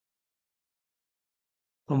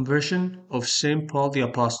Conversion of St. Paul the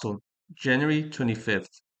Apostle, January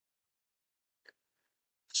 25th.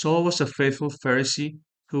 Saul was a faithful Pharisee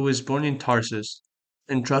who was born in Tarsus.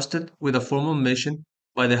 Entrusted with a formal mission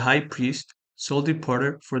by the high priest, Saul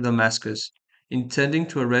departed for Damascus, intending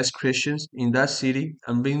to arrest Christians in that city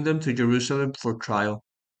and bring them to Jerusalem for trial.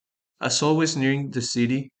 As Saul was nearing the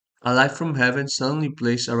city, a light from heaven suddenly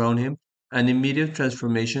blazed around him, and immediate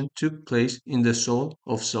transformation took place in the soul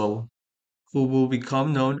of Saul, who will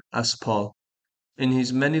become known as Paul. In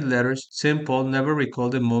his many letters, St. Paul never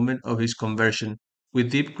recalled the moment of his conversion,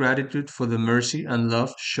 with deep gratitude for the mercy and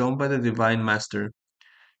love shown by the Divine Master.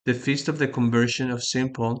 The feast of the conversion of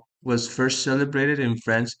St. Paul was first celebrated in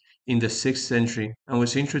France in the 6th century and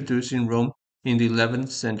was introduced in Rome in the 11th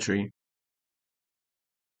century.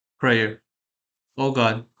 Prayer. O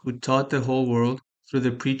God, who taught the whole world through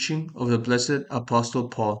the preaching of the blessed Apostle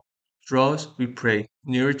Paul, draw us, we pray,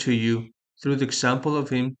 nearer to you through the example of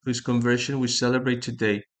him whose conversion we celebrate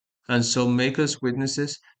today, and so make us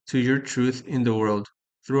witnesses to your truth in the world,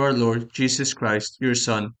 through our Lord Jesus Christ, your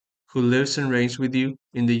Son, who lives and reigns with you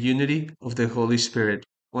in the unity of the Holy Spirit,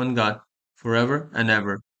 one God, forever and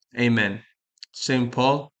ever. Amen. Saint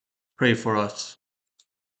Paul, pray for us.